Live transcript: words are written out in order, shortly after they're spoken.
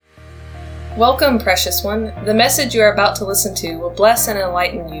Welcome, precious one. The message you are about to listen to will bless and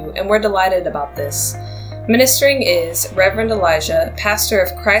enlighten you, and we're delighted about this. Ministering is Reverend Elijah, pastor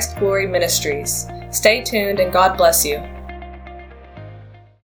of Christ Glory Ministries. Stay tuned and God bless you.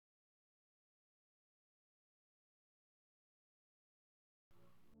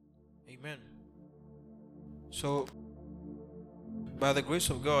 Amen. So, by the grace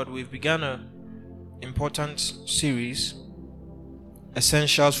of God, we've begun an important series,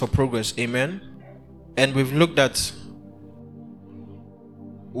 Essentials for Progress. Amen. And we've looked at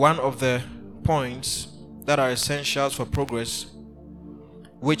one of the points that are essentials for progress,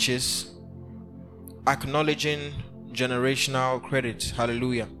 which is acknowledging generational credit.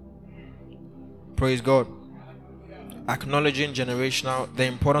 Hallelujah. Praise God. Acknowledging the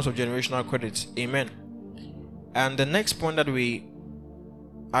importance of generational credit. Amen. And the next point that we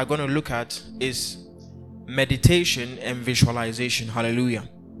are going to look at is meditation and visualization. Hallelujah.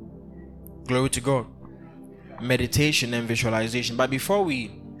 Glory to God. Meditation and visualization. But before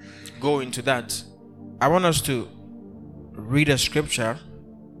we go into that, I want us to read a scripture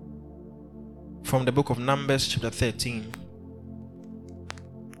from the book of Numbers chapter 13.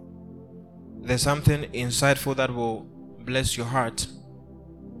 There's something insightful that will bless your heart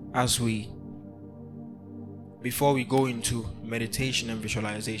before we go into meditation and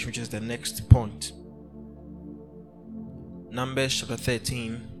visualization, which is the next point. Numbers chapter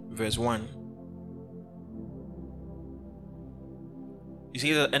 13 verse 1. You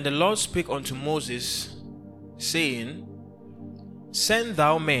see that, and the Lord spake unto Moses, saying, Send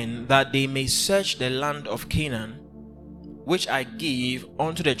thou men that they may search the land of Canaan, which I give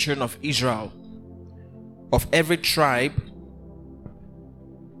unto the children of Israel. Of every tribe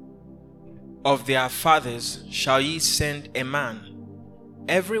of their fathers shall ye send a man,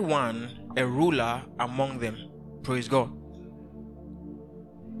 every one a ruler among them. Praise God.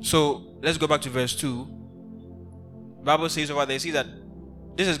 So let's go back to verse 2. The Bible says over there, see that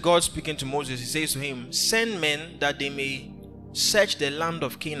this is God speaking to Moses. He says to him, Send men that they may search the land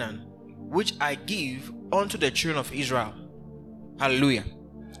of Canaan, which I give unto the children of Israel. Hallelujah.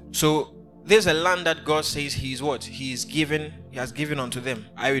 So there's a land that God says He has given unto them.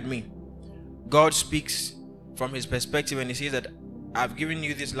 Are you with me? God speaks from His perspective and He says that I've given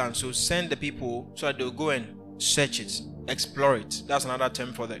you this land, so send the people so that they'll go and search it, explore it. That's another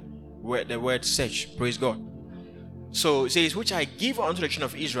term for the word search. Praise God. So it says, which I give unto the children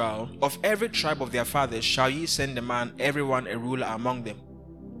of Israel, of every tribe of their fathers shall ye send a man, everyone a ruler among them.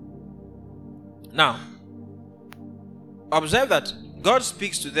 Now, observe that God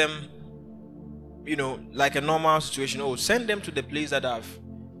speaks to them, like a normal situation. Oh, send them to the place that I've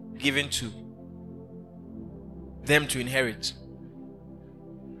given to them to inherit.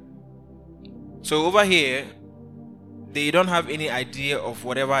 So over here, they don't have any idea of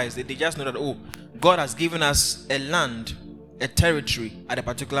whatever is there. They just know that, God has given us a land, a territory at a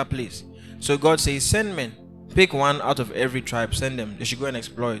particular place. So God says, send men, pick one out of every tribe, send them. They should go and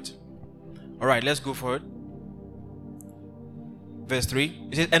explore it. All right, let's go for it. Verse 3,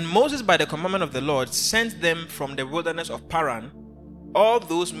 it says, And Moses by the commandment of the Lord sent them from the wilderness of Paran. All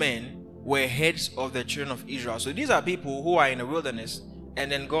those men were heads of the children of Israel. So these are people who are in the wilderness,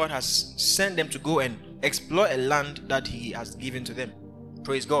 and then God has sent them to go and explore a land that He has given to them.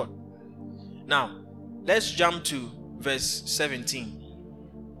 Praise God. Now, let's jump to verse 17.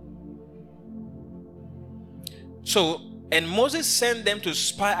 So, and Moses sent them to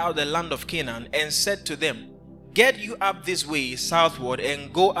spy out the land of Canaan, and said to them, Get you up this way southward,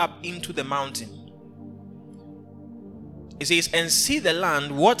 and go up into the mountain. It says, And see the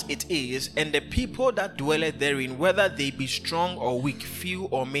land, what it is, and the people that dwelleth therein, whether they be strong or weak, few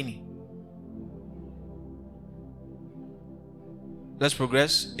or many. Let's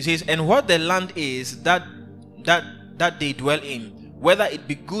progress. It says, And what the land is that they dwell in, whether it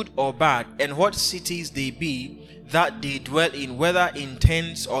be good or bad, and what cities they be that they dwell in, whether in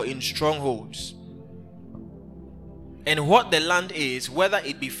tents or in strongholds. And what the land is, whether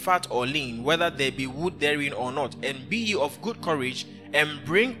it be fat or lean, whether there be wood therein or not. And be ye of good courage, and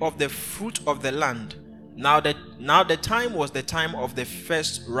bring of the fruit of the land. Now the time was the time of the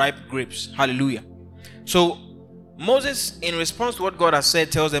first ripe grapes. Hallelujah. So Moses, in response to what God has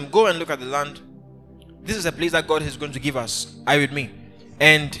said, tells them, Go and look at the land. This is a place that God is going to give us. Are you with me?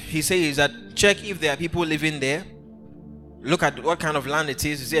 And he says that check if there are people living there. Look at what kind of land it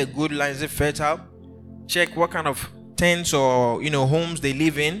is. Is it a good land? Is it fertile? Check what kind of tents or homes they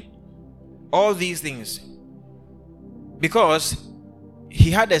live in. All these things. Because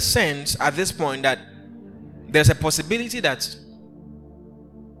he had a sense at this point that there's a possibility that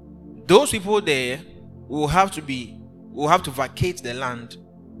those people there will have to vacate the land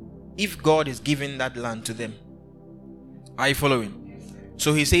if God is giving that land to them. Are you following?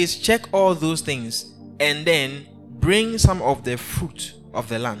 So he says, check all those things and then bring some of the fruit of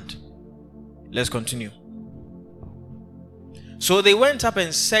the land. Let's continue. So they went up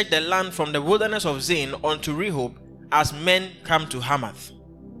and searched the land from the wilderness of Zin unto Rehob, as men come to Hamath.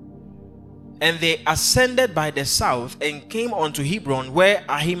 And they ascended by the south and came unto Hebron, where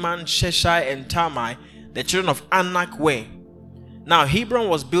Ahiman, Sheshai, and Talmai, the children of Anak, were. Now Hebron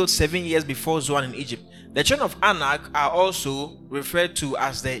was built 7 years before Zoan in Egypt. The children of Anak are also referred to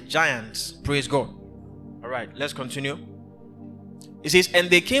as the giants. Praise God. Alright, let's continue. It says, and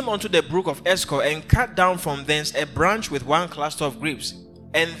they came unto the brook of Eshcol, and cut down from thence a branch with one cluster of grapes,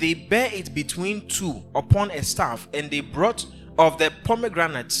 and they bare it between two upon a staff, and they brought of the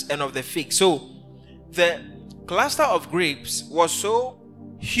pomegranates and of the figs. So the cluster of grapes was so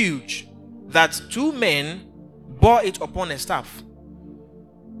huge that two men bore it upon a staff.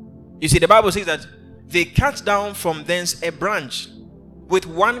 You see, the Bible says that they cut down from thence a branch with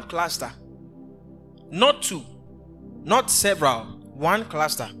one cluster, not two, not several, one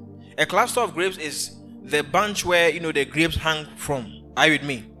cluster. A cluster of grapes is the bunch where the grapes hang from. Are you with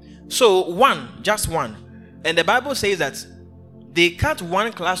me? So one, just one. And the Bible says that they cut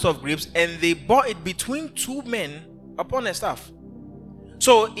one cluster of grapes and they bore it between two men upon a staff.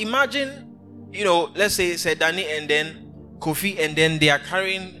 So imagine, let's say Sedani and then Kofi, and then they are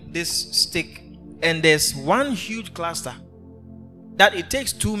carrying this stick, and there's one huge cluster that it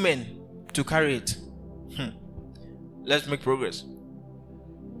takes two men to carry it. Let's make progress.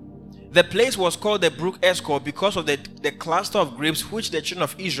 The place was called the brook Eshcol because of the cluster of grapes which the children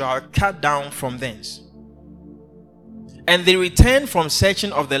of Israel cut down from thence. And they returned from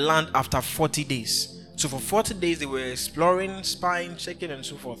searching of the land after 40 days. So for 40 days they were exploring, spying, checking, and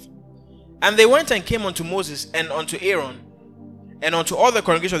so forth. And they went and came unto Moses and unto Aaron and unto all the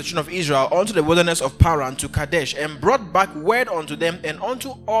congregation of the children of Israel unto the wilderness of Paran to Kadesh, and brought back word unto them and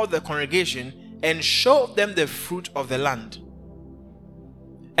unto all the congregation, and showed them the fruit of the land.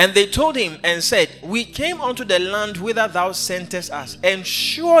 And they told him and said, we came unto the land whither thou sentest us, and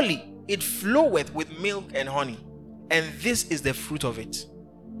surely it floweth with milk and honey, and this is the fruit of it.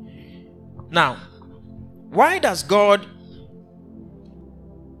 Now, why does God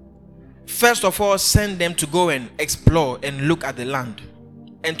first of all send them to go and explore and look at the land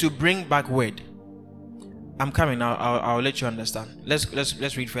and to bring back word? I'm coming now. I'll let you understand.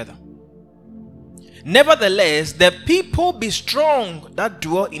 Let's read further. Nevertheless, the people be strong that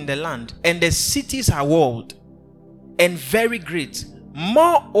dwell in the land, and the cities are walled and very great.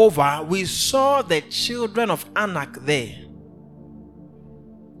 Moreover, we saw the children of Anak there.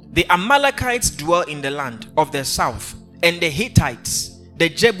 The Amalekites dwell in the land of the south, and the Hittites, the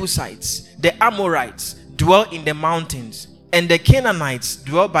Jebusites, the Amorites dwell in the mountains, and the Canaanites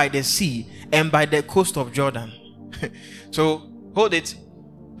dwell by the sea and by the coast of Jordan. So, hold it.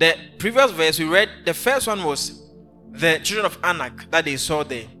 The previous verse we read, the first one was the children of Anak that they saw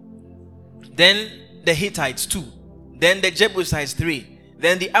there. Then the Hittites 2. Then the Jebusites 3.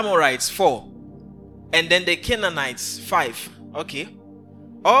 Then the Amorites 4. And then the Canaanites 5. Okay.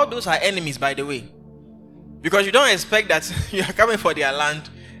 All those are enemies, by the way. Because you don't expect that you are coming for their land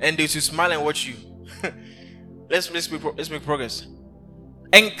and they should smile and watch you. Let's make progress.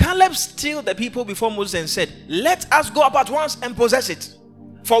 And Caleb stilled the people before Moses and said, let us go up at once and possess it,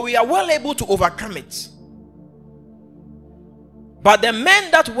 for we are well able to overcome it. But the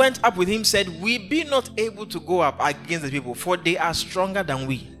men that went up with him said, we be not able to go up against the people, for they are stronger than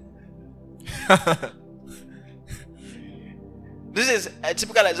we. This is a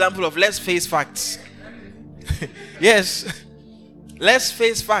typical example of let's face facts. Yes, let's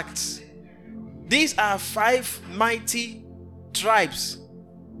face facts. These are 5 mighty tribes.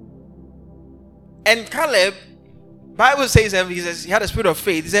 And Caleb, Bible says, he had a spirit of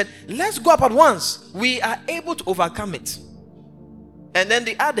faith. He said, let's go up at once. We are able to overcome it. And then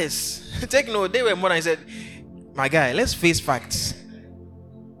the others, take note, they were more than, he said, my guy, let's face facts.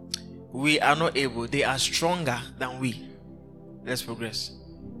 We are not able. They are stronger than we. Let's progress.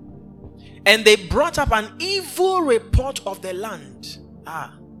 And they brought up an evil report of the land.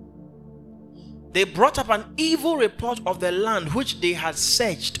 They brought up an evil report of the land which they had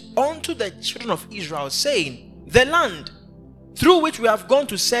searched unto the children of Israel, saying, the land through which we have gone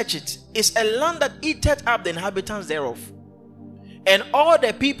to search it is a land that eateth up the inhabitants thereof. And all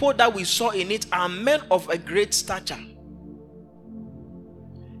the people that we saw in it are men of a great stature.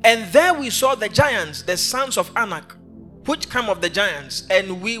 And there we saw the giants, the sons of Anak, which come of the giants,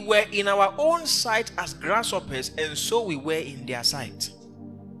 and we were in our own sight as grasshoppers, and so we were in their sight.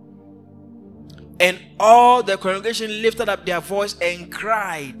 And all the congregation lifted up their voice and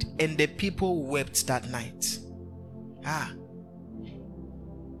cried, and the people wept that night.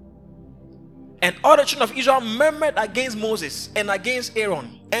 And all the children of Israel murmured against Moses and against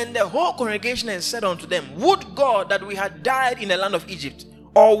Aaron. And the whole congregation had said unto them, would God that we had died in the land of Egypt,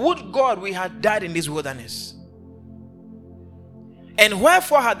 or would God we had died in this wilderness? And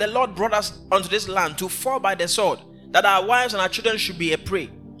wherefore had the Lord brought us unto this land to fall by the sword, that our wives and our children should be a prey?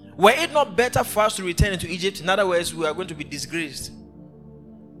 Were it not better for us to return into Egypt? In other words, we are going to be disgraced,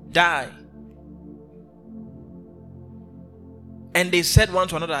 die. And they said one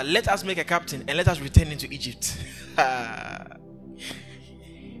to another, let us make a captain and let us return into Egypt.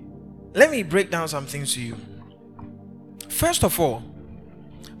 Let me break down some things to you. First of all,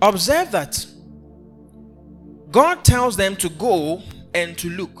 observe that God tells them to go and to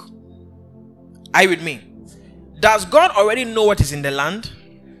look. Are you with me? Does God already know what is in the land?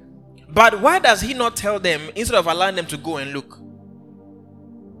 But why does he not tell them instead of allowing them to go and look?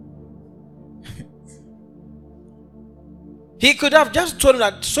 He could have just told them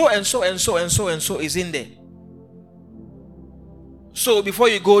that so and so and so and so and so is in there. So before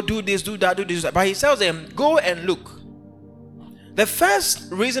you go, do this, do that, do this. But he tells them, go and look. The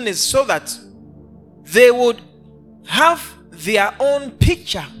first reason is so that they would have their own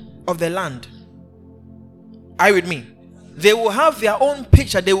picture of the land. Are you with me? They will have their own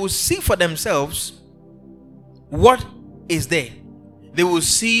picture. They will see for themselves what is there. They will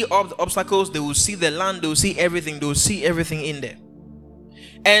see all the obstacles. They will see the land. They will see everything. They will see everything in there.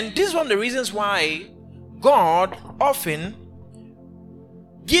 And this is one of the reasons why God often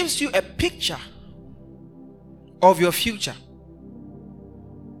gives you a picture of your future.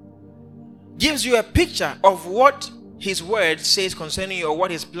 Gives you a picture of what his word says concerning you, or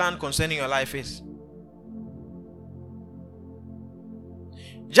what his plan concerning your life is.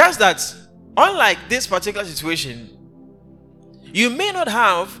 Just that, unlike this particular situation, you may not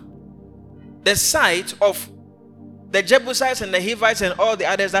have the sight of the Jebusites and the Hivites and all the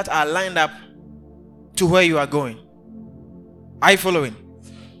others that are lined up to where you are going. Are you following?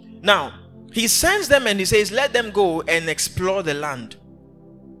 Now, he sends them and he says, let them go and explore the land.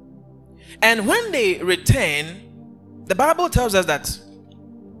 And when they return, the Bible tells us that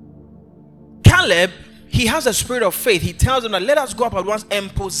Caleb, he has a spirit of faith. He tells them that let us go up at once and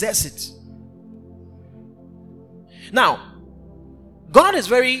possess it. Now, God is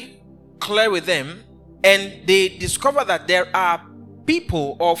very clear with them, and they discover that there are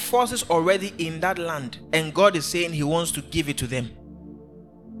people or forces already in that land, and God is saying he wants to give it to them.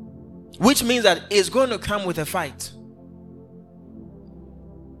 Which means that it's going to come with a fight.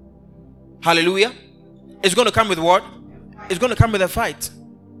 Hallelujah. It's going to come with what? It's going to come with a fight.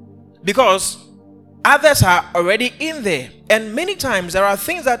 Because others are already in there. And many times there are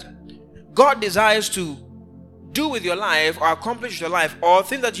things that God desires to do with your life or accomplish with your life, or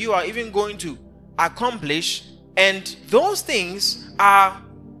things that you are even going to accomplish, and those things are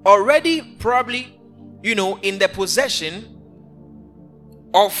already probably, in the possession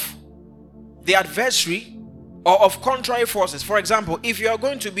of the adversary or of contrary forces. For example, if you are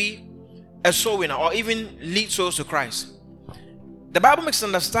going to be a soul winner or even lead souls to Christ, the Bible makes us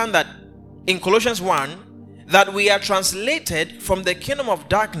understand that in Colossians 1 that we are translated from the kingdom of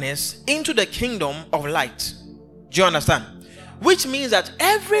darkness into the kingdom of light. Do you understand? Which means that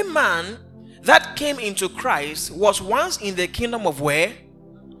every man that came into Christ was once in the kingdom of where?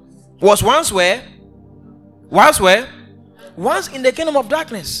 Was once where? Was where? Once in the kingdom of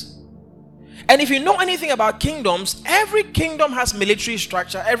darkness. And if you know anything about kingdoms, every kingdom has military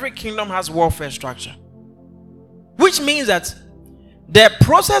structure, every kingdom has warfare structure. Which means that the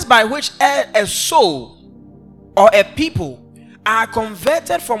process by which a soul or a people are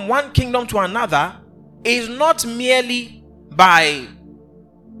converted from one kingdom to another is not merely by,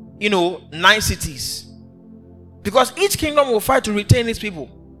 niceties. Because each kingdom will fight to retain its people.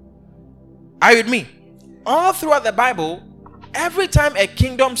 Are you with me? All throughout the Bible, every time a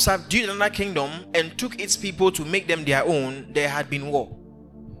kingdom subdued another kingdom and took its people to make them their own, there had been war.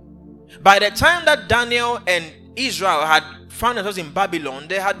 By the time that Daniel and Israel had found themselves in Babylon,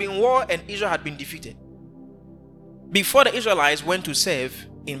 there had been war and Israel had been defeated before the Israelites went to serve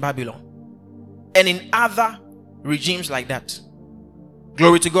in Babylon and in other regimes like that.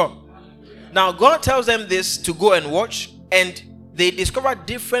 Glory to God. Now God tells them this to go and watch, and they discover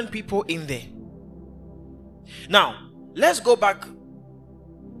different people in there. Now let's go back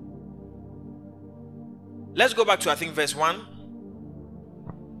to, I think, verse 1.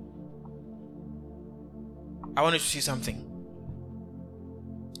 I want you to see something.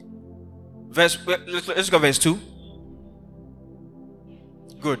 Let's go verse 2.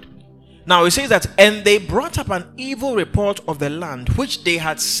 Good. Now it says that, and they brought up an evil report of the land which they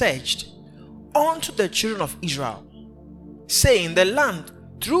had searched unto the children of Israel, saying, the land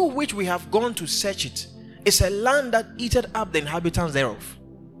through which we have gone to search it is a land that eateth up the inhabitants thereof,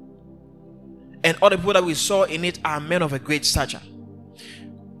 and all the people that we saw in it are men of a great stature.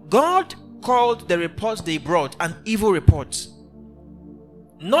 God called the reports they brought an evil report,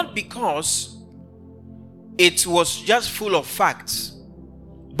 not because it was just full of facts,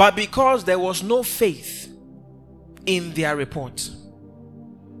 but because there was no faith in their report.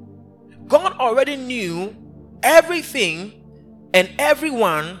 God already knew everything and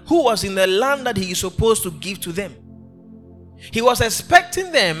everyone who was in the land that he is supposed to give to them. He was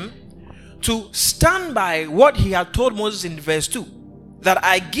expecting them to stand by what he had told Moses in verse 2, that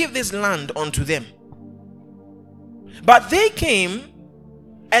I give this land unto them. But they came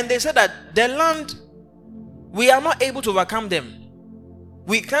and they said that the land, we are not able to overcome them.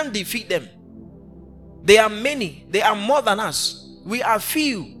 We can't defeat them. They are many. They are more than us. We are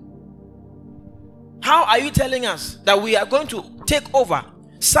few. How are you telling us that we are going to take over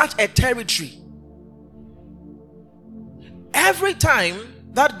such a territory? Every time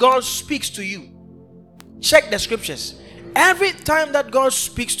that God speaks to you, check the scriptures. Every time that God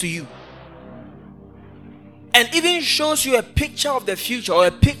speaks to you and even shows you a picture of the future or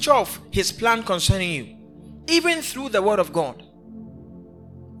a picture of his plan concerning you, even through the word of God,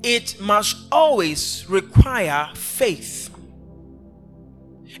 it must always require faith.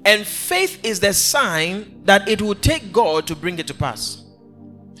 And faith is the sign that it will take God to bring it to pass.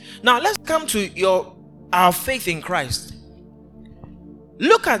 Now let's come to our faith in Christ.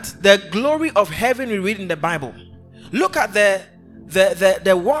 Look at the glory of heaven we read in the Bible. Look at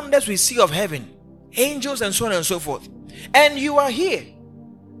the wonders we see of heaven, angels and so on and so forth. And you are here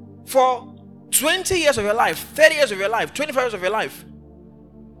for 20 years of your life, 30 years of your life, 25 years of your life.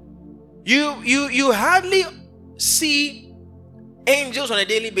 You hardly see angels on a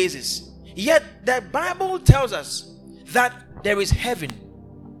daily basis. Yet the Bible tells us that there is heaven,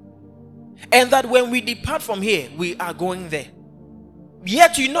 and that when we depart from here, we are going there.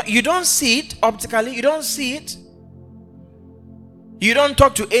 Yet you don't see it optically. You don't see it. You don't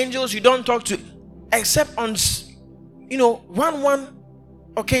talk to angels. You don't talk to, except on one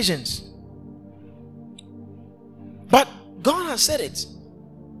occasions. But God has said it.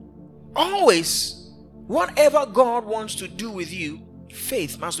 Always, whatever God wants to do with you,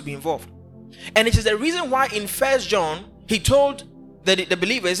 faith must be involved. And it is the reason why in 1 John he told the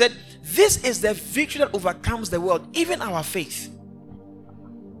believers that this is the victory that overcomes the world, even our faith.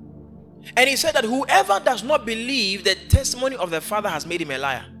 And he said that whoever does not believe the testimony of the Father has made him a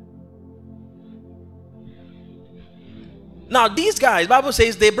liar. Now these guys, the Bible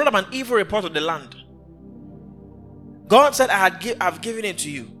says, they brought up an evil report of the land. God said, I've given it to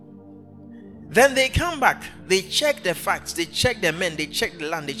you. Then they come back, they check the facts, they check the men, they check the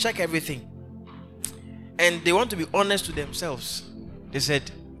land, they check everything. And they want to be honest to themselves. They said,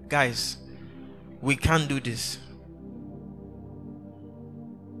 guys, we can't do this.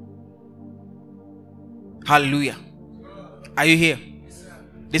 Hallelujah. Are you here?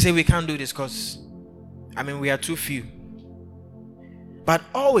 They say we can't do this because, we are too few. But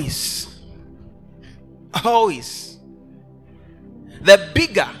always, the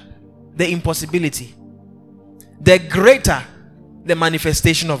bigger the impossibility, the greater the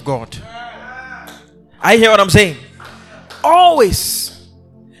manifestation of God. I hear what I'm saying. Always,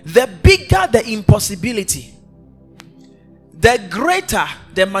 the bigger the impossibility, the greater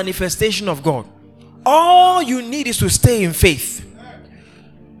the manifestation of God. All you need is to stay in faith.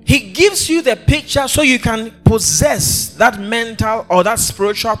 He gives you the picture so you can possess that mental or that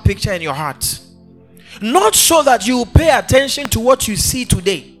spiritual picture in your heart. Not so that you pay attention to what you see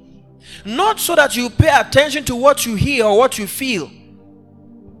today. Not so that you pay attention to what you hear or what you feel.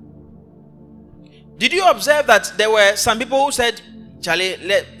 Did you observe that there were some people who said, Charlie,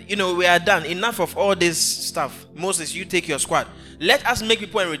 we are done. Enough of all this stuff. Moses, you take your squad. Let us make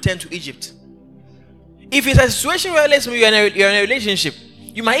people and return to Egypt. If it's a situation where you're in a relationship,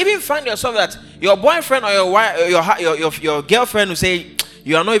 you might even find yourself that your boyfriend or your wife, your girlfriend will say,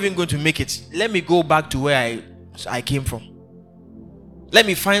 you are not even going to make it. Let me go back to where I came from. Let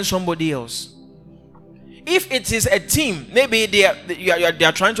me find somebody else. If it is a team, maybe they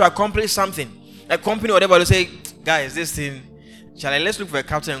are trying to accomplish something, a company or whatever, they say, guys, this thing, let's look for a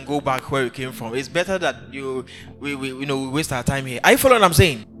captain and go back where we came from. It's better that we waste our time here. Are you following what I'm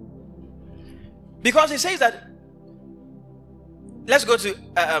saying? Because it says that, let's go to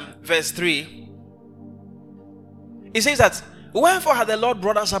verse 3. It says that, wherefore hath the Lord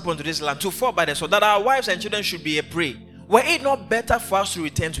brought us up unto this land to fall by the sword, that our wives and children should be a prey? Were it not better for us to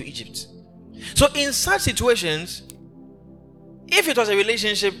return to Egypt? So in such situations, if it was a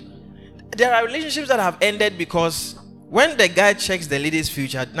relationship, there are relationships that have ended because when the guy checks the lady's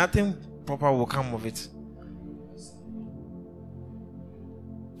future, nothing proper will come of it.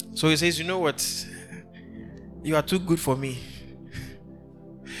 So he says, you know what? You are too good for me.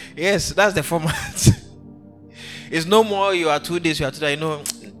 Yes, that's the format. It's no more you are too this, you are too that. You know,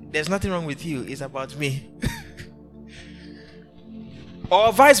 there's nothing wrong with you. It's about me.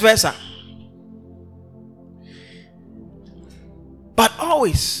 Or vice versa. But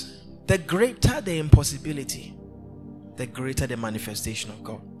always, the greater the impossibility, the greater the manifestation of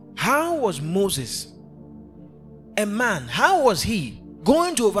God. How was Moses, a man, how was he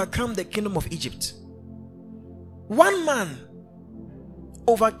going to overcome the kingdom of Egypt? One man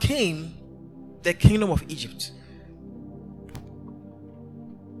overcame the kingdom of Egypt.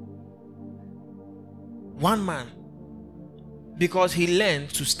 One man, because he learned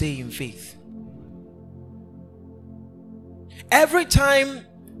to stay in faith. Every time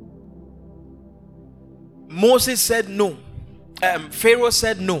Moses said no, Pharaoh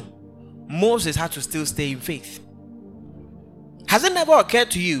said no, Moses had to still stay in faith. Has it never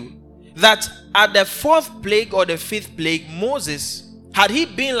occurred to you that at the fourth plague or the fifth plague, Moses, had he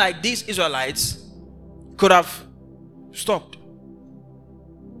been like these Israelites, could have stopped?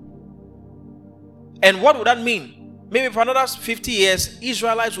 And what would that mean? Maybe for another 50 years,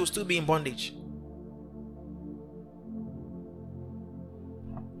 Israelites will still be in bondage.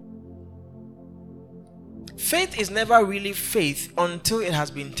 Faith is never really faith until it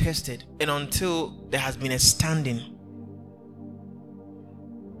has been tested and until there has been a standing.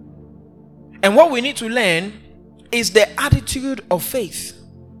 And what we need to learn is the attitude of faith.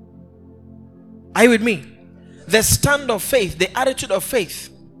 Are you with me? The stand of faith, the attitude of faith.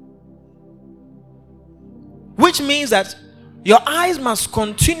 Which means that your eyes must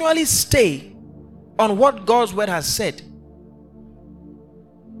continually stay on what God's word has said.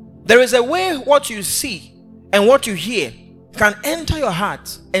 There is a way what you see and what you hear can enter your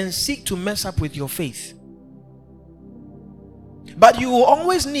heart and seek to mess up with your faith. But you will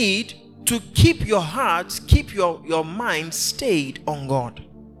always need to keep your heart, keep your mind stayed on God.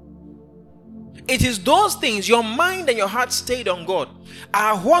 It is those things, your mind and your heart stayed on God,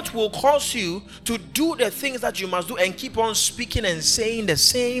 are what will cause you to do the things that you must do and keep on speaking and saying the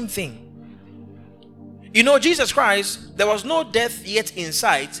same thing. You know, Jesus Christ, there was no death yet in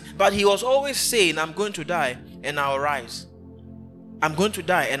sight, but he was always saying, I'm going to die and I'll rise. I'm going to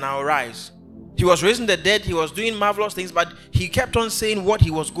die and I'll rise. He was raising the dead, he was doing marvelous things, but he kept on saying what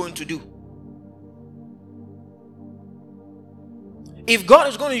he was going to do. If God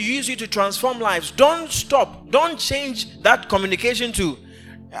is going to use you to transform lives, don't stop. Don't change that communication to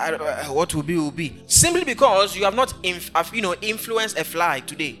what will be. Simply because you have not influenced a fly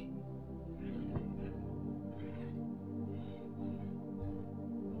today.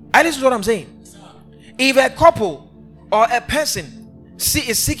 And this is what I'm saying. If a couple or a person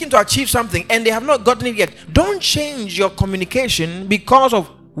is seeking to achieve something and they have not gotten it yet, don't change your communication because of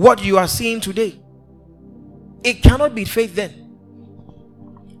what you are seeing today. It cannot be faith then.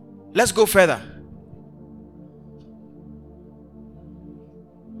 Let's go further.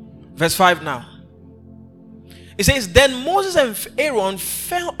 Verse 5 now. It says, Then Moses and Aaron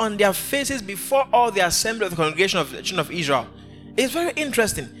fell on their faces before all the assembly of the congregation of the children of Israel. It's very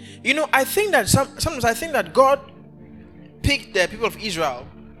interesting. You know, I think that sometimes I think that God picked the people of Israel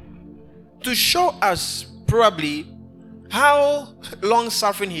to show us probably how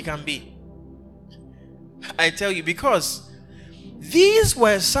long-suffering he can be. I tell you, because these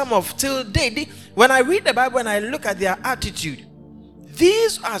were some of, till date, when I read the Bible and I look at their attitude,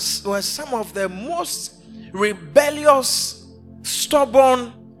 these were some of the most rebellious,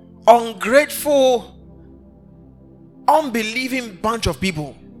 stubborn, ungrateful, unbelieving bunch of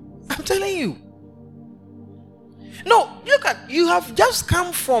people. I'm telling you. No, look at, you have just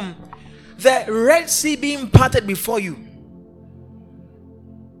come from the Red Sea being parted before you.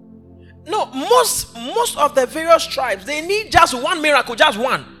 No, most of the various tribes, they need just one miracle, just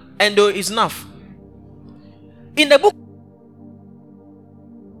one, and it's enough. In the book,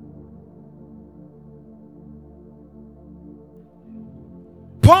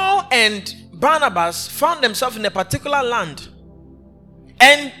 Paul and Barnabas found themselves in a particular land,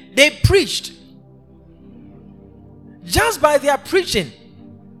 and they preached. Just by their preaching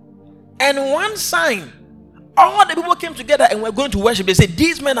and one sign, all the people came together and were going to worship. They said,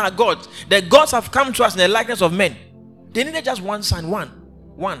 these men are gods. The gods have come to us in the likeness of men. They needed just one sign,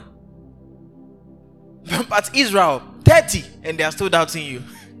 one. But Israel, 30, and they are still doubting you.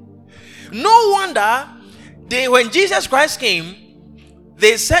 No wonder when Jesus Christ came,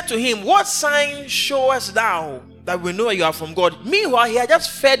 They said to him, what sign showest thou that we know you are from God? Meanwhile, he had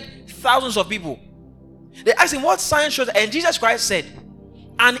just fed thousands of people. They asked him, what sign shows? And Jesus Christ said,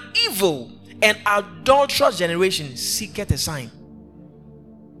 an evil and adulterous generation seeketh a sign.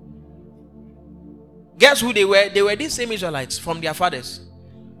 Guess who they were? They were these same Israelites from their fathers.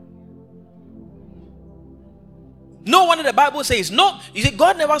 No wonder the Bible says, no, you see,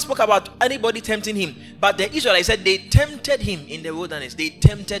 God never spoke about anybody tempting him. But the Israelites said they tempted him in the wilderness. They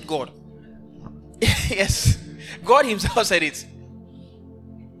tempted God. Yes, God himself said it.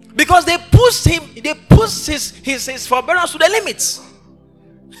 Because they pushed his forbearance to the limits.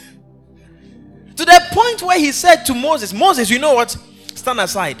 To the point where he said to Moses, Moses, you know what? Stand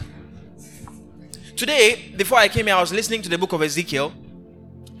aside. Today, before I came here, I was listening to the book of Ezekiel.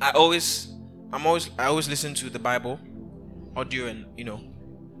 I always listen to the Bible audio, and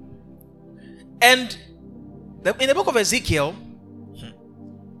and in the book of Ezekiel,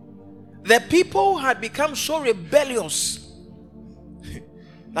 the people had become so rebellious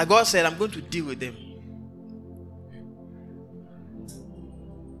that God said, I'm going to deal with them.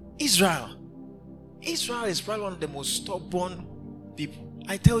 Israel is probably one of the most stubborn people,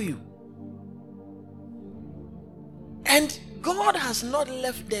 I tell you. And God has not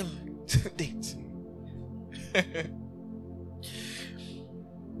left them to date.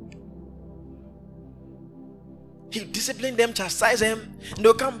 He disciplined them, chastised them, and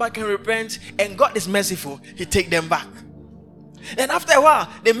they'll come back and repent, and God is merciful. He take them back. And after a while,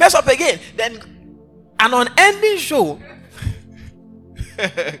 they mess up again. Then an unending show.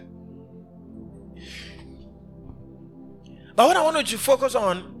 But what I want you to focus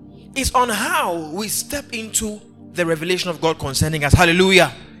on is on how we step into the revelation of God concerning us.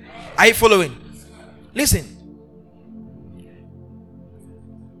 Hallelujah. Are you following? Listen.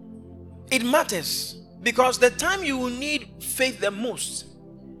 It matters because the time you will need faith the most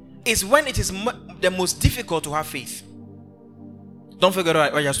is when it is the most difficult to have faith. Don't forget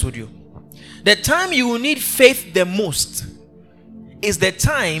what I just told you. The time you will need faith the most is the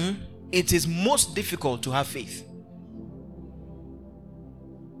time it is most difficult to have faith.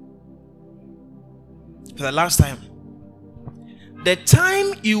 For the last time, the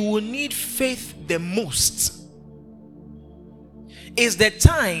time you will need faith the most is the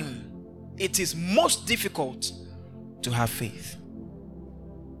time it is most difficult to have faith.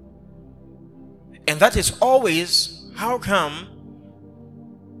 And that is always how come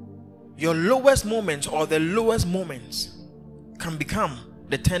your lowest moments or the lowest moments can become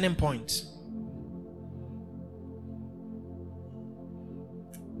the turning point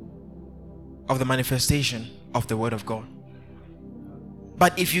of the manifestation of the word of God.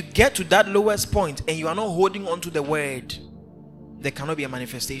 But if you get to that lowest point and you are not holding on to the word, there cannot be a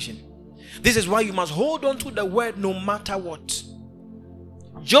manifestation. This is why you must hold on to the word no matter what.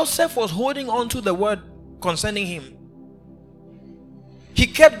 Joseph was holding on to the word concerning him. He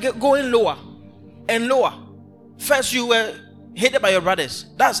kept going lower and lower. First you were hated by your brothers.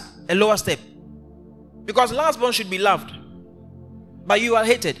 That's a lower step. Because lastborn should be loved, but you are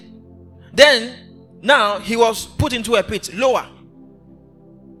hated. Then now he was put into a pit, lower.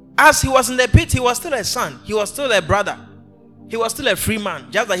 As he was in the pit, he was still a son. He was still a brother. He was still a free man,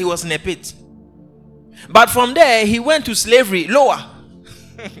 just that he was in a pit. But from there, he went to slavery, lower.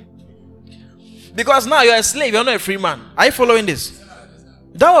 Because now you're a slave, you're not a free man. Are you following this?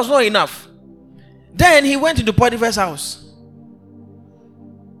 That was not enough. Then he went into Potiphar's house.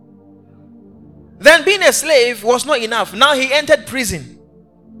 Then being a slave was not enough. Now he entered prison.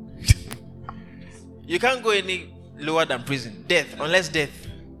 You can't go any lower than prison. Death,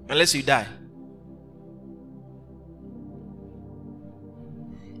 unless you die.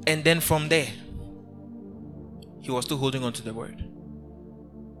 And then from there, he was still holding on to the word.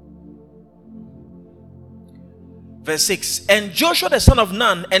 Verse 6. And Joshua the son of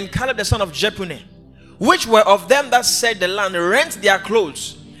Nun and Caleb the son of Jephunneh, which were of them that said the land, rent their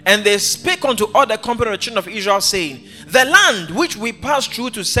clothes, and they spake unto all the company of the children of Israel, saying, the land which we passed through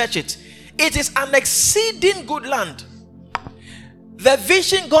to search it, it is an exceeding good land. The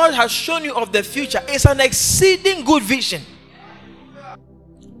vision God has shown you of the future is an exceeding good vision.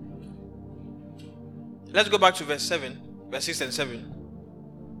 Let's go back to verse 6 and 7.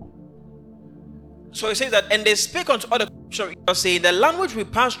 So it says that, and they spake unto all the children of Israel, saying, the land which we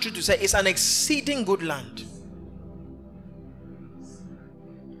passed through to say is an exceeding good land.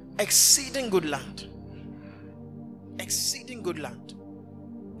 Exceeding good land. Exceeding good land.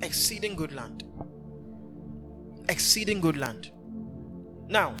 Exceeding good land. Exceeding good land.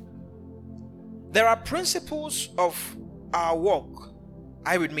 Now, there are principles of our walk.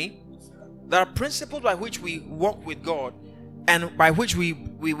 Are you with me? There are principles by which we walk with God and by which we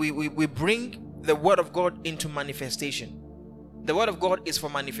bring the word of God into manifestation. The word of God is for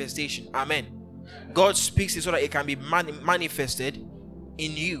manifestation. Amen. God speaks it so that it can be manifested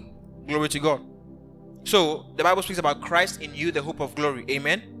in you. Glory to God. So the Bible speaks about Christ in you, the hope of glory.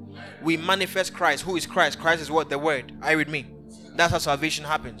 Amen. We manifest Christ. Who is Christ? Christ is what? The word. Are you with me? That's how salvation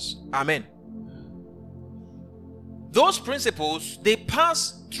happens. Amen. Those principles, they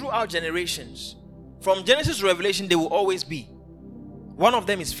pass throughout generations. From Genesis to Revelation, they will always be. One of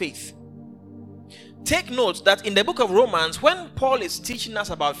them is faith. Take note that in the book of Romans, when Paul is teaching us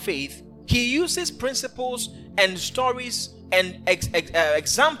about faith, he uses principles and stories and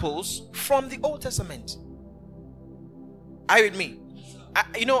examples from the Old Testament. Are you with me?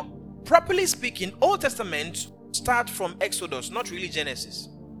 Properly speaking, Old Testament start from Exodus, not really Genesis.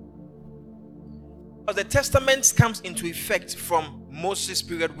 Because the Testament comes into effect from Moses'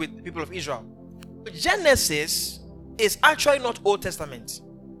 period with the people of Israel. Genesis is actually not Old Testament.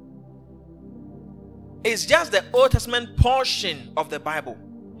 It's just the Old Testament portion of the Bible.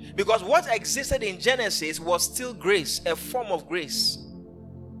 Because what existed in Genesis was still grace, a form of grace.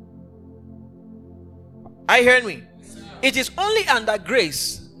 Are you hearing me? It is only under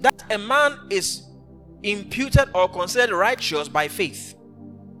grace that a man is imputed or considered righteous by faith.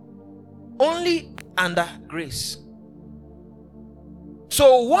 Only under grace.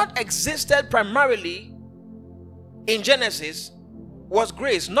 So what existed primarily in Genesis was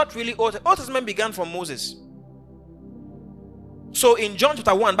grace, not really Old Testament began from Moses. So in John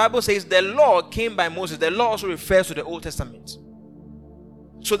chapter 1, Bible says the law came by Moses. The law also refers to the Old Testament.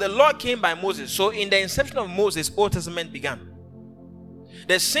 So the law came by Moses. So in the inception of Moses, Old Testament began.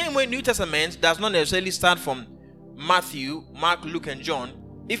 The same way New Testament does not necessarily start from Matthew, Mark, Luke, and John.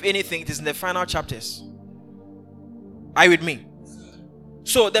 If anything, it is in the final chapters. Are you with me?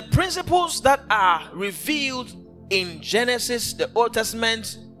 So the principles that are revealed in Genesis, the Old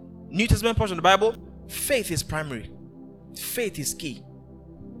Testament, New Testament portion of the Bible, faith is primary. Faith is key.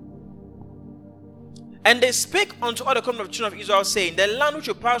 And they spake unto all the company of the children of Israel, saying, the land which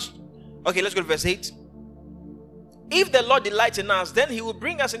you pass. Okay, let's go to verse 8. If the Lord delights in us, then he will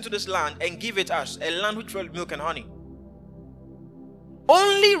bring us into this land and give it us, a land which floweth with milk and honey.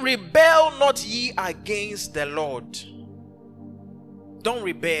 Only rebel not ye against the Lord. Don't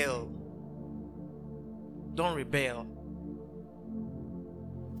rebel. Don't rebel.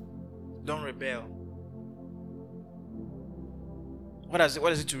 Don't rebel. What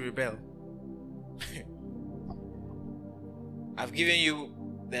is it to rebel? I've given you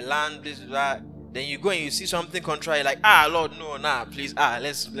the land, this, that. Then you go and you see something contrary, like, Lord, no, please,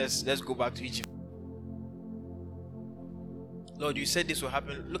 let's go back to Egypt. Lord, you said this will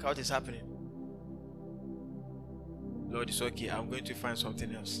happen. Look how it is happening. Lord, it's okay. I'm going to find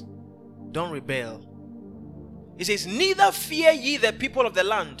something else. Don't rebel. It says, neither fear ye the people of the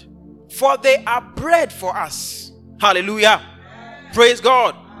land, for they are bread for us. Hallelujah. Praise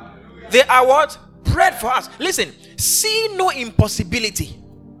God. They are what? Bread for us. Listen, see no impossibility.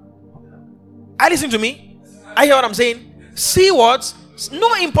 I listen to me. I hear what I'm saying. See what?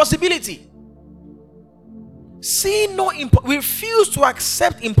 No impossibility. See no refuse to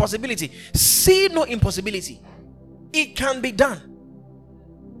accept impossibility. See no impossibility. It can be done.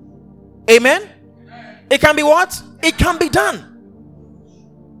 Amen. It can be what? It can be done.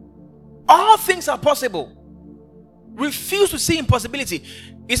 All things are possible. Refuse to see impossibility.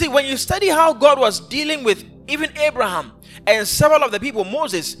 You see, when you study how God was dealing with even Abraham and several of the people,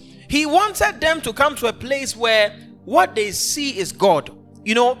 Moses, he wanted them to come to a place where what they see is God.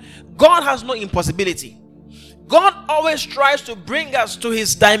 You know, God has no impossibility. God always tries to bring us to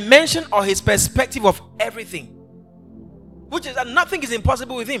his dimension or his perspective of everything, which is that nothing is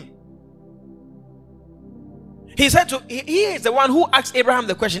impossible with him. He said he is the one who asked Abraham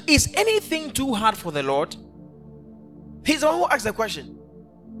the question, is anything too hard for the Lord? He's the one who asked the question.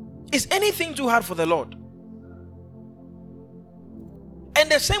 Is anything too hard for the Lord? And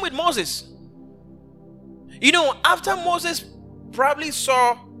the same with Moses. You know, after Moses probably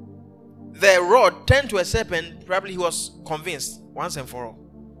saw the rod turn to a serpent, probably he was convinced once and for all.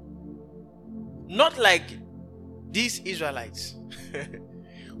 Not like these Israelites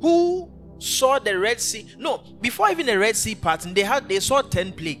who saw the Red Sea. No, before even the Red Sea parting, they saw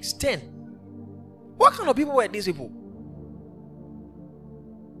 10 plagues. 10. What kind of people were these people?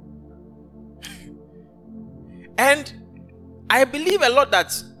 And I believe a lot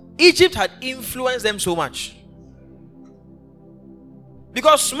that Egypt had influenced them so much.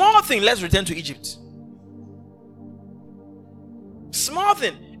 Because small thing, let's return to Egypt. Small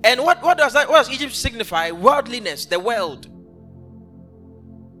thing. And what does Egypt signify? Worldliness, the world.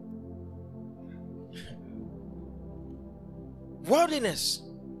 Worldliness.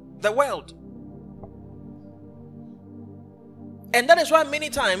 The world. And that is why many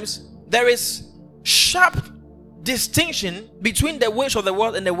times there is sharp distinction between the ways of the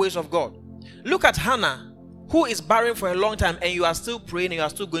world and the ways of God. Look at Hannah, who is barren for a long time, and you are still praying and you are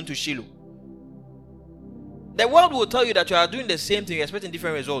still going to Shiloh. The world will tell you that you are doing the same thing, you're expecting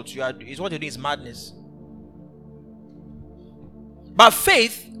different results. What you're doing is madness. But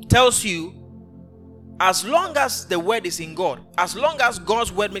faith tells you, as long as the word is in God, as long as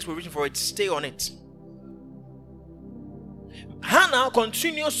God's word makes provision for it, stay on it. Hannah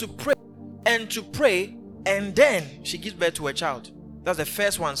continues to pray, and then she gives birth to a child. That's the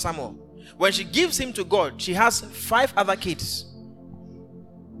first one, Samuel. When she gives him to God, she has 5 other kids.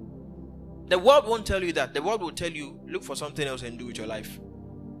 The world won't tell you that. The world will tell you, look for something else and do with your life.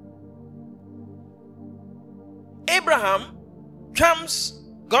 Abraham comes,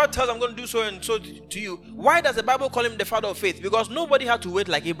 God tells him, I'm going to do so and so to you. Why does the Bible call him the father of faith? Because nobody had to wait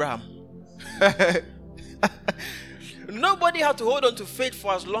like Abraham. Nobody had to hold on to faith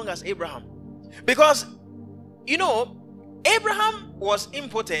for as long as Abraham. Because, Abraham was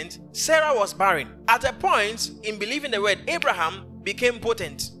impotent, Sarah was barren. At a point, in believing the word, Abraham became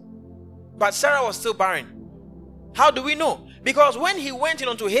potent, but Sarah was still barren. How do we know? Because when he went in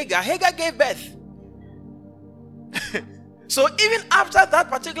unto Hagar, Hagar gave birth. So even after that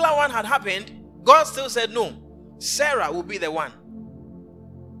particular one had happened, God still said, no, Sarah will be the one.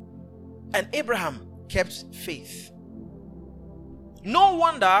 And Abraham kept faith. No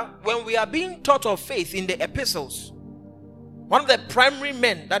wonder when we are being taught of faith in the epistles, one of the primary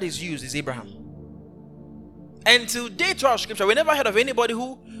men that is used is Abraham. And till date to our scripture, we never heard of anybody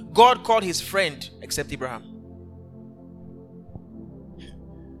who God called his friend except Abraham.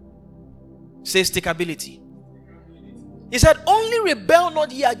 Say stickability. He said, only rebel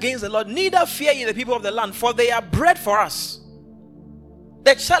not ye against the Lord, neither fear ye the people of the land, for they are bread for us.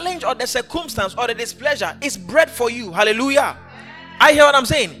 The challenge or the circumstance or the displeasure is bread for you. Hallelujah. I hear what I'm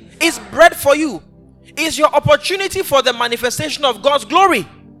saying. It's bread for you. It's your opportunity for the manifestation of God's glory.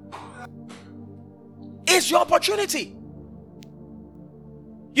 It's your opportunity.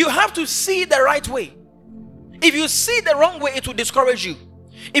 You have to see the right way. If you see the wrong way, it will discourage you.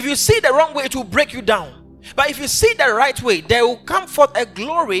 If you see the wrong way, it will break you down. But if you see the right way, there will come forth a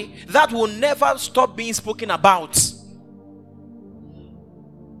glory that will never stop being spoken about.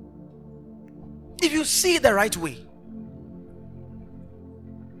 If you see the right way,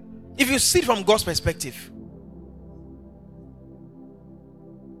 if you see it from God's perspective.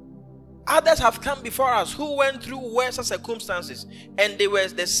 Others have come before us who went through worse circumstances, and they were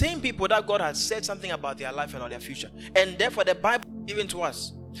the same people that God had said something about their life and their future. And therefore the Bible is given to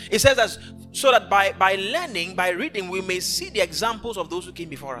us. It says that so that by learning, by reading, we may see the examples of those who came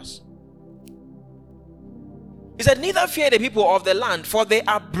before us. He said, neither fear the people of the land, for they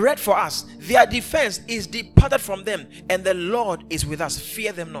are bread for us. Their defense is departed from them, and the Lord is with us.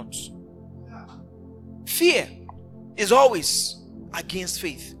 Fear them not. Fear is always against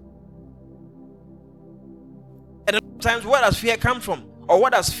faith. And a lot of times, where does fear come from? Or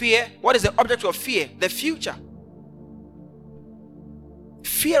what is the object of fear? The future.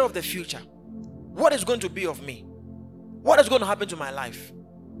 Fear of the future. What is going to be of me? What is going to happen to my life?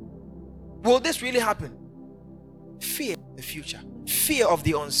 Will this really happen? Fear of the future. Fear of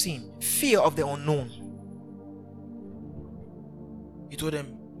the unseen. Fear of the unknown. He told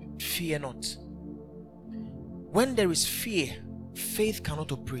them, fear not. When there is fear, faith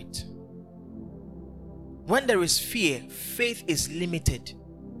cannot operate. When there is fear, faith is limited.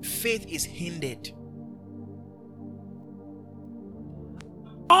 Faith is hindered.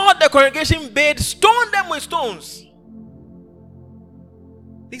 All the congregation bade, stone them with stones.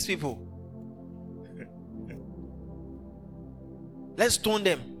 These people. Let's stone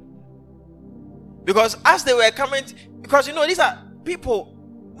them. Because as they were coming, because these are people,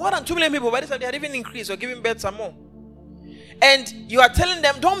 more than 2 million people, by this time they had even increased or giving birth some more. And you are telling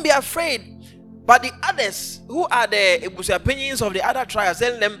them, don't be afraid. But the others, who are the opinions of the other tribes,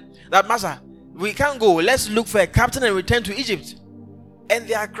 telling them that, Master, we can't go. Let's look for a captain and return to Egypt. And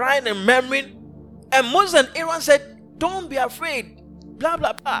they are crying and murmuring. And Moses and Aaron said, don't be afraid. Blah,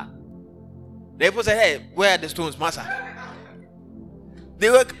 blah, blah. The people said, hey, where are the stones, Master? They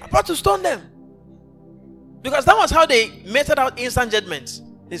were about to stone them. Because that was how they meted out instant judgments.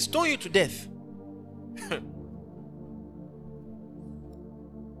 They stone you to death.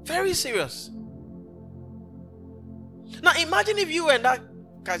 Very serious. Now imagine if you were in that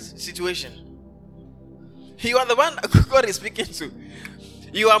situation. You are the one God is speaking to.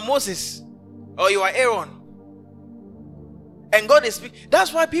 You are Moses or you are Aaron. And God is speaking.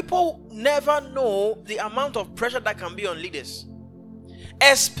 That's why people never know the amount of pressure that can be on leaders.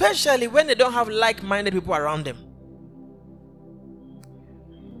 especially when they don't have like-minded people around them.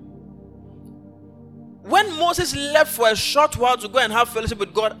 When Moses left for a short while to go and have fellowship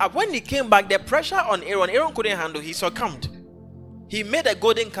with God, when he came back, the pressure on Aaron couldn't handle. He succumbed. He made a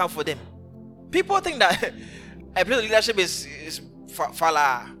golden calf for them. People think that a place of leadership is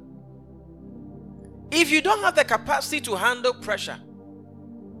fala. If you don't have the capacity to handle pressure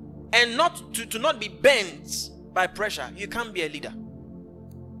and not to not be bent by pressure, you can't be a leader.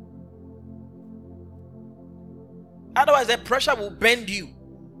 Otherwise, the pressure will bend you.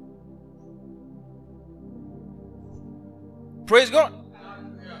 Praise God.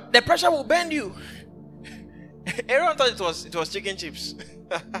 The pressure will bend you. Aaron thought it was chicken chips.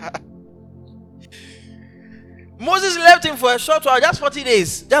 Moses left him for a short while, just 40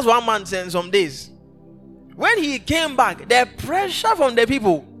 days, just 1 month and some days. When he came back, the pressure from the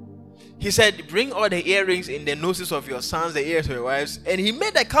people, he said, bring all the earrings in the noses of your sons, the ears of your wives, and he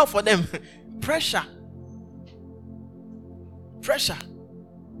made a cow for them. Pressure. Praise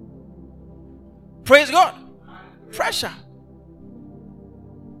God. Pressure.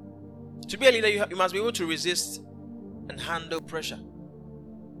 To be a leader, you must be able to resist and handle pressure.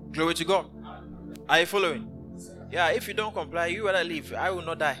 Glory to God. Are you following? Yeah, if you don't comply, you better leave. I will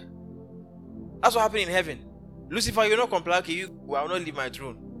not die. That's what happened in heaven. Lucifer, you will not comply. Okay, I will not leave my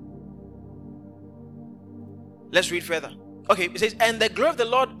throne. Let's read further. Okay, it says, and the glory of the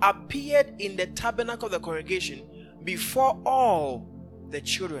Lord appeared in the tabernacle of the congregation before all the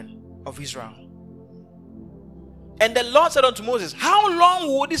children of Israel. And the Lord said unto Moses, how long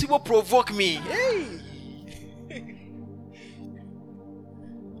will these people provoke me? Hey.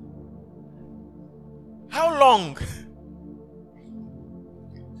 How long?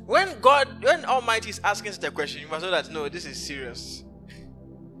 When Almighty is asking such a question, you must know that no, this is serious.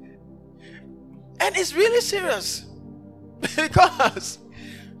 And it's really serious. Because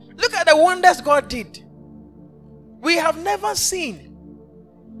look at the wonders God did. We have never seen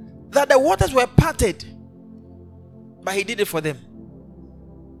that the waters were parted, but he did it for them.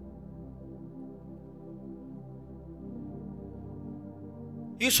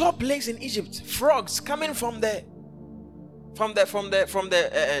 You saw plagues in Egypt, frogs coming from the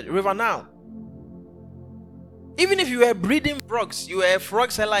river Nile. Even if you were breeding frogs, you were a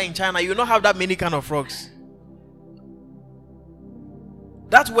frog seller in China, you will not have that many kind of frogs.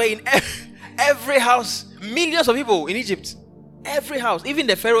 That way in every house, millions of people in Egypt, every house, even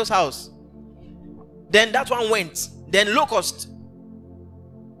the Pharaoh's house. Then that one went. Then locust,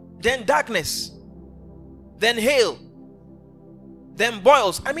 then darkness, then hail, then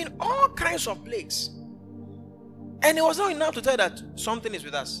boils. I mean, all kinds of plagues. And it was not enough to tell that something is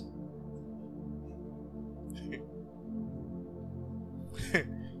with us.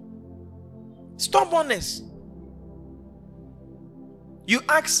 Stubbornness. You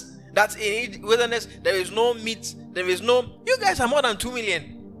ask that in wilderness there is no meat, there is no. You guys are more than 2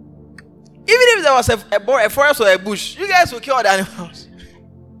 million. Even if there was a forest or a bush, you guys will kill the animals.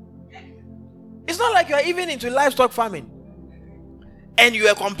 It's not like you are even into livestock farming and you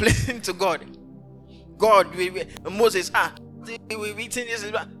are complaining to God. God, Moses, we've eaten this.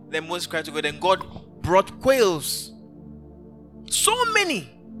 Then Moses cried to God, and God brought quails. So many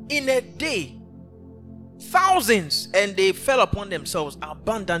in a day, thousands, and they fell upon themselves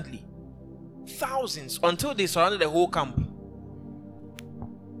abundantly. Thousands, until they surrounded the whole camp.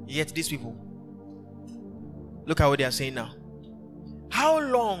 Yet these people, look at what they are saying now. How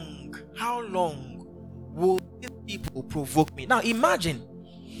long will these people provoke me? Now imagine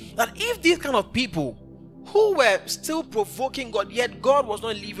that if these kind of people who were still provoking God, yet God was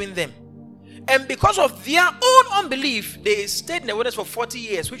not leaving them, and because of their own unbelief, they stayed in the wilderness for 40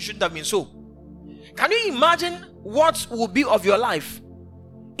 years, which shouldn't have been so. Can you imagine what will be of your life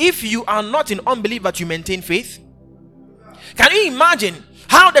if you are not in unbelief but you maintain faith? Can you imagine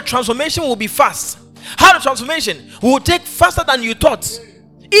how the transformation will be fast? How the transformation will take faster than you thought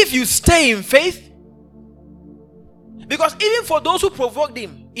if you stay in faith? Because even for those who provoked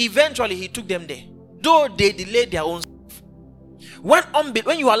him, eventually he took them there, though they delayed their own self.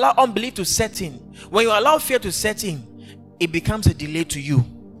 When you allow unbelief to set in, when you allow fear to set in, it becomes a delay to you.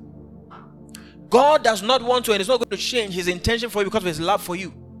 God does not want to, and is not going to change his intention for you because of his love for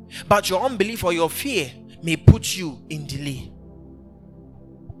you. But your unbelief or your fear may put you in delay.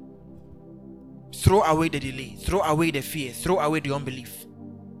 Throw away the delay, throw away the fear, throw away the unbelief.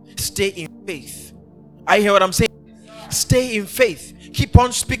 Stay in faith. I hear what I'm saying. Stay in faith. Keep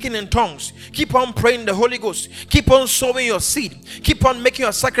on speaking in tongues. Keep on praying the Holy Ghost. Keep on sowing your seed. Keep on making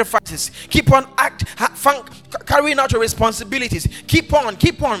your sacrifices. Keep on carrying out your responsibilities. Keep on,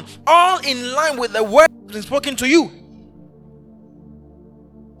 all in line with the word that is spoken to you.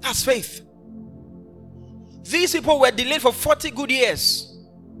 That's faith. These people were delayed for 40 good years.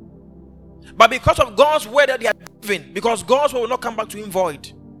 But because of God's word that they are given, because God's word will not come back to him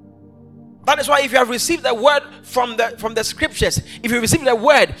void. That is why if you have received the word from the scriptures, if you receive the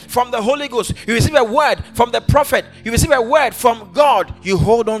word from the Holy Ghost, you receive a word from the prophet, you receive a word from God, you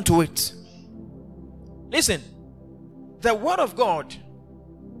hold on to it. Listen, the word of God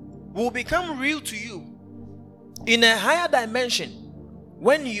will become real to you in a higher dimension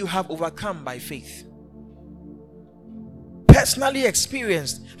when you have overcome by faith. Personally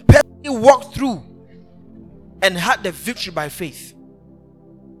experienced, personally walked through and had the victory by faith.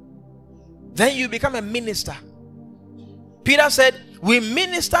 Then you become a minister. Peter said, we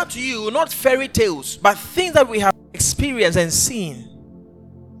minister to you not fairy tales, but things that we have experienced and seen.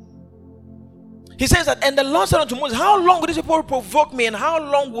 He says that, and the Lord said unto Moses, how long will these people provoke me, and how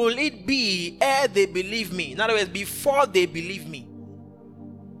long will it be ere they believe me? In other words, before they believe me.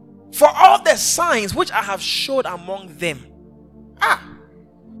 For all the signs which I have showed among them.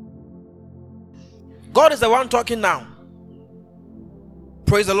 God is the one talking now.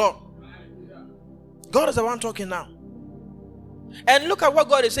 Praise the Lord. God is the one talking now. And look at what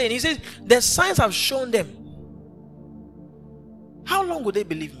God is saying. He says, the signs have shown them. How long will they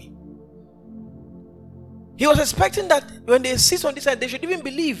believe me? He was expecting that when they sit on this side, they should even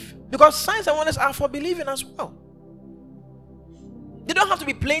believe. Because signs and wonders are for believing as well. They don't have to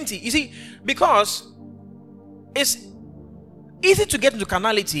be plenty. You see, because it's easy to get into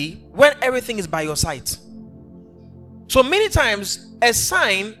carnality when everything is by your sight. So many times, a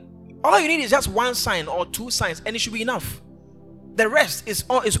sign, all you need is just one sign or two signs, and it should be enough. The rest is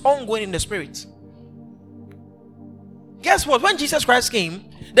ongoing in the spirit. Guess what? When Jesus Christ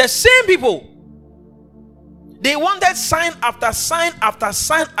came, the same people, they wanted sign after sign after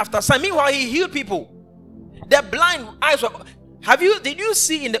sign after sign. Meanwhile, he healed people. The blind eyes were. Did you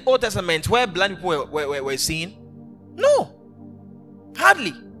see in the Old Testament where blind people were seen? No,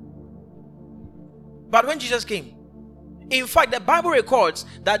 hardly. But when Jesus came, in fact, the Bible records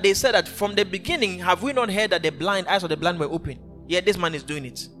that they said that from the beginning, have we not heard that the blind eyes of the blind were open? Yet this man is doing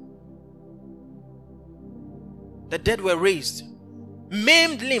it. The dead were raised.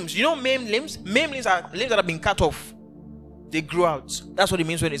 Maimed limbs. You know maimed limbs? Maimed limbs are limbs that have been cut off. They grew out. That's what it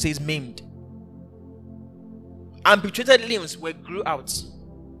means when it says maimed. Amputated limbs grew out.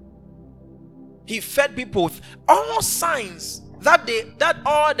 He fed people with all signs that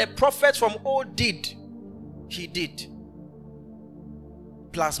all the prophets from old did. He did.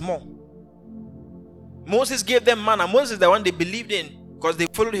 Plus more. Moses gave them manna. Moses is the one they believed in because they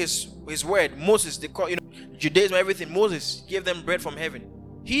followed his word. Moses, they call Judaism, everything. Moses gave them bread from heaven.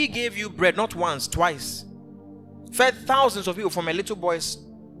 He gave you bread not once, twice. Fed thousands of people from a little boy's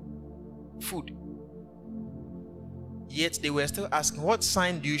food. Yet they were still asking, what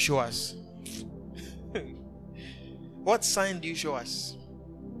sign do you show us? What sign do you show us?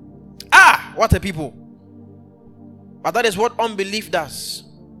 What a people. But that is what unbelief does.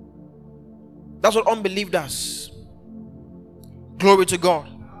 That's what unbelief does. Glory to God.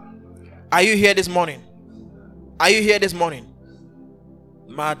 Are you here this morning? Are you here this morning?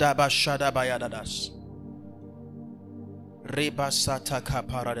 Madabashadabayadadas. Rebasataka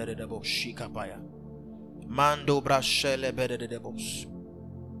paradedebo shikapaya. Mando brashele bededebos.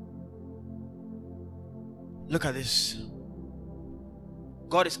 Look at this.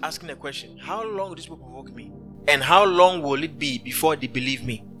 God is asking a question. How long will these people provoke me? And how long will it be before they believe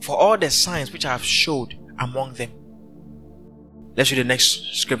me? For all the signs which I have showed among them. Let's read the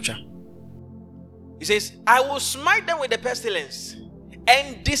next scripture. He says, I will smite them with the pestilence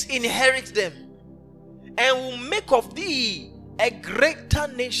and disinherit them, and will make of thee a greater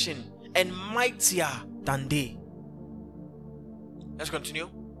nation and mightier than they. Let's continue.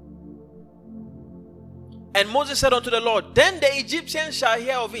 And Moses said unto the Lord, then the Egyptians shall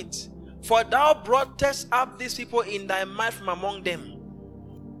hear of it, for thou broughtest up these people in thy might from among them.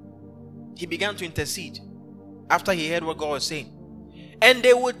 He began to intercede after he heard what God was saying. And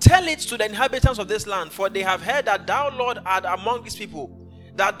they will tell it to the inhabitants of this land, for they have heard that thou, Lord, art among these people,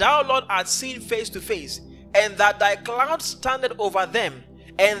 that thou, Lord, art seen face to face, and that thy cloud standeth over them,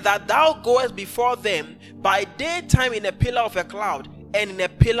 and that thou goest before them by daytime in a pillar of a cloud, and in a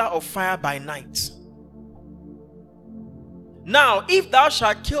pillar of fire by night. Now, if thou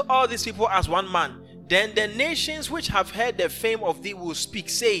shalt kill all these people as one man, then the nations which have heard the fame of thee will speak,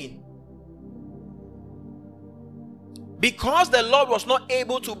 saying, because the Lord was not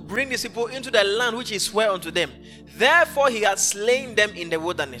able to bring these people into the land which he sware unto them, therefore he has slain them in the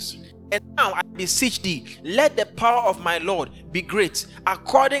wilderness. And now I beseech thee, let the power of my Lord be great,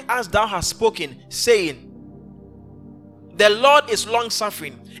 according as thou hast spoken, saying, The Lord is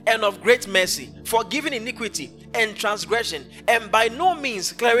long-suffering and of great mercy, forgiving iniquity and transgression, and by no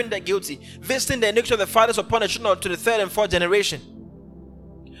means clearing the guilty, visiting the iniquity of the fathers upon the children to the third and fourth generation.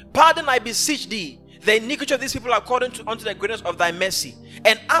 Pardon, I beseech thee, the iniquity of these people according unto the greatness of thy mercy,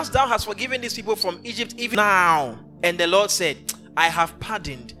 and as thou hast forgiven these people from Egypt even now. And the Lord said, I have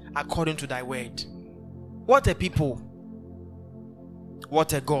pardoned according to thy word. What a people!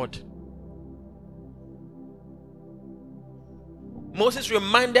 What a God! Moses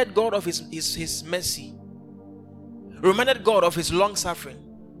reminded God of his mercy, reminded God of his long suffering,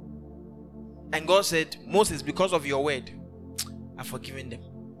 and God said, Moses, because of your word, I've forgiven them.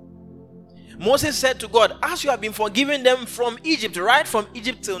 Moses said to God, as you have been forgiving them from Egypt, right from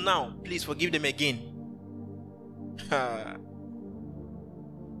Egypt till now, please forgive them again.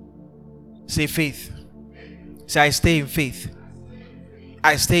 Say faith. Say, I stay in faith.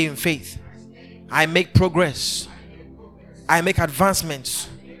 I stay in faith. I make progress. I make advancements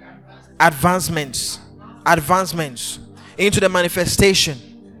into the manifestation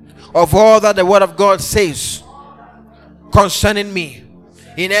of all that the word of God says concerning me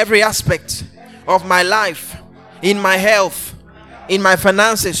in every aspect of my life, in my health, in my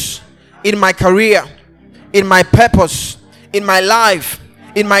finances, in my career, in my purpose, in my life,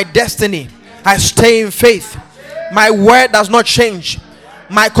 in my destiny. I stay in faith. My word does not change.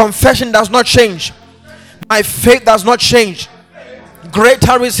 My confession does not change. My faith does not change.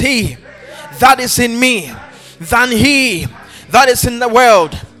 Greater is he that is in me than he that is in the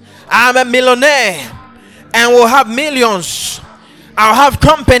world. I'm a millionaire and will have millions. I'll have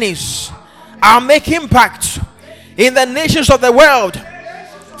companies. I'll make impact in the nations of the world.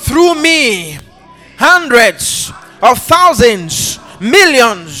 Through me, hundreds of thousands,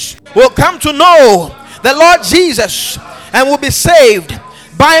 millions will come to know the Lord Jesus and will be saved.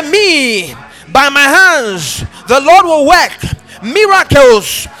 By me, by my hands, the Lord will work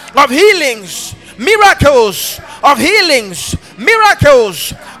miracles of healings, miracles of healings,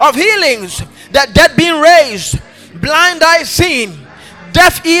 miracles of healings. The dead being raised, blind eyes seen,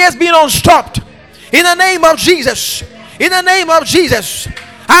 deaf ears being unstopped. In the name of Jesus, in the name of Jesus,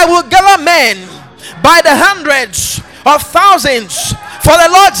 I will gather men by the hundreds of thousands for the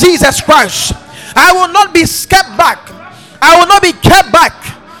Lord Jesus Christ. I will not be kept back. I will not be kept back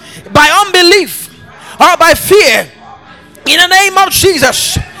by unbelief or by fear. In the name of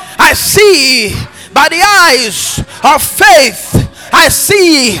Jesus, I see by the eyes of faith. I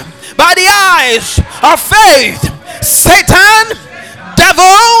see by the eyes of faith. Satan,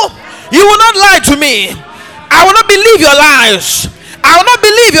 devil, you will not lie to me. I will not believe your lies. I will not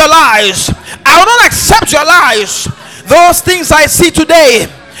believe your lies. I will not accept your lies. Those things I see today,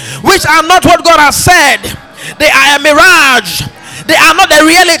 which are not what God has said, they are a mirage. They are not the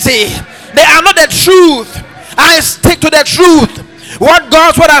reality. They are not the truth. I stick to the truth. What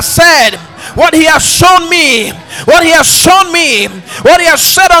God's word has said, what he has shown me, what he has shown me, what he has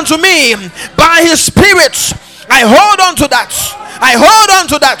said unto me by his spirit. I hold on to that. I hold on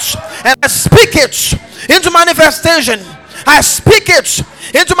to that and I speak it into manifestation. I speak it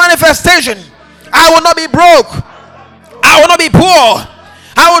into manifestation. I will not be broke. I will not be poor.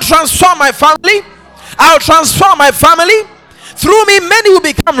 I will transform my family. I will transform my family. Through me, many will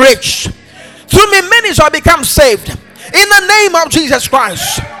become rich. Through me, many shall become saved. In the name of Jesus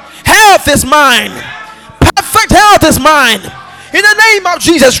Christ. Health is mine. Perfect health is mine. In the name of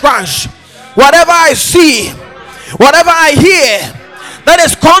Jesus Christ. Whatever I see, whatever I hear that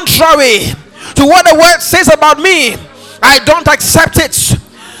is contrary to what the word says about me, I don't accept it.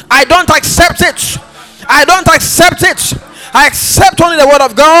 I don't accept it. I don't accept it. I accept only the word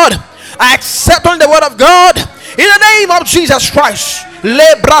of God. I accept only the word of God. In the name of Jesus Christ.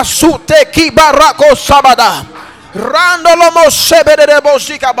 Lebrasute kibarako sabada. Randolomo sebedebo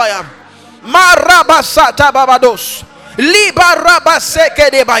sikabaya. Marabasata babados. Libarabaseke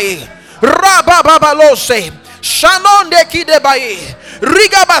debaye. Rabababalose. Shannon de kidebaye.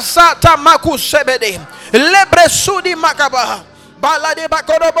 Rigabasata maku sebede. Lebresudi makaba. Balade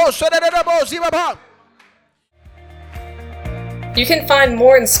bakorobo sedebo zibaba. You can find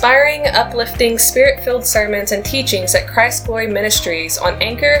more inspiring, uplifting, spirit-filled sermons and teachings at Christ Glory Ministries on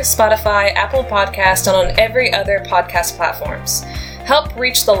Anchor, Spotify, Apple Podcasts, and on every other podcast platforms. Help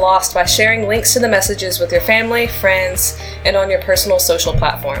reach the lost by sharing links to the messages with your family, friends, and on your personal social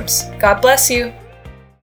platforms. God bless you.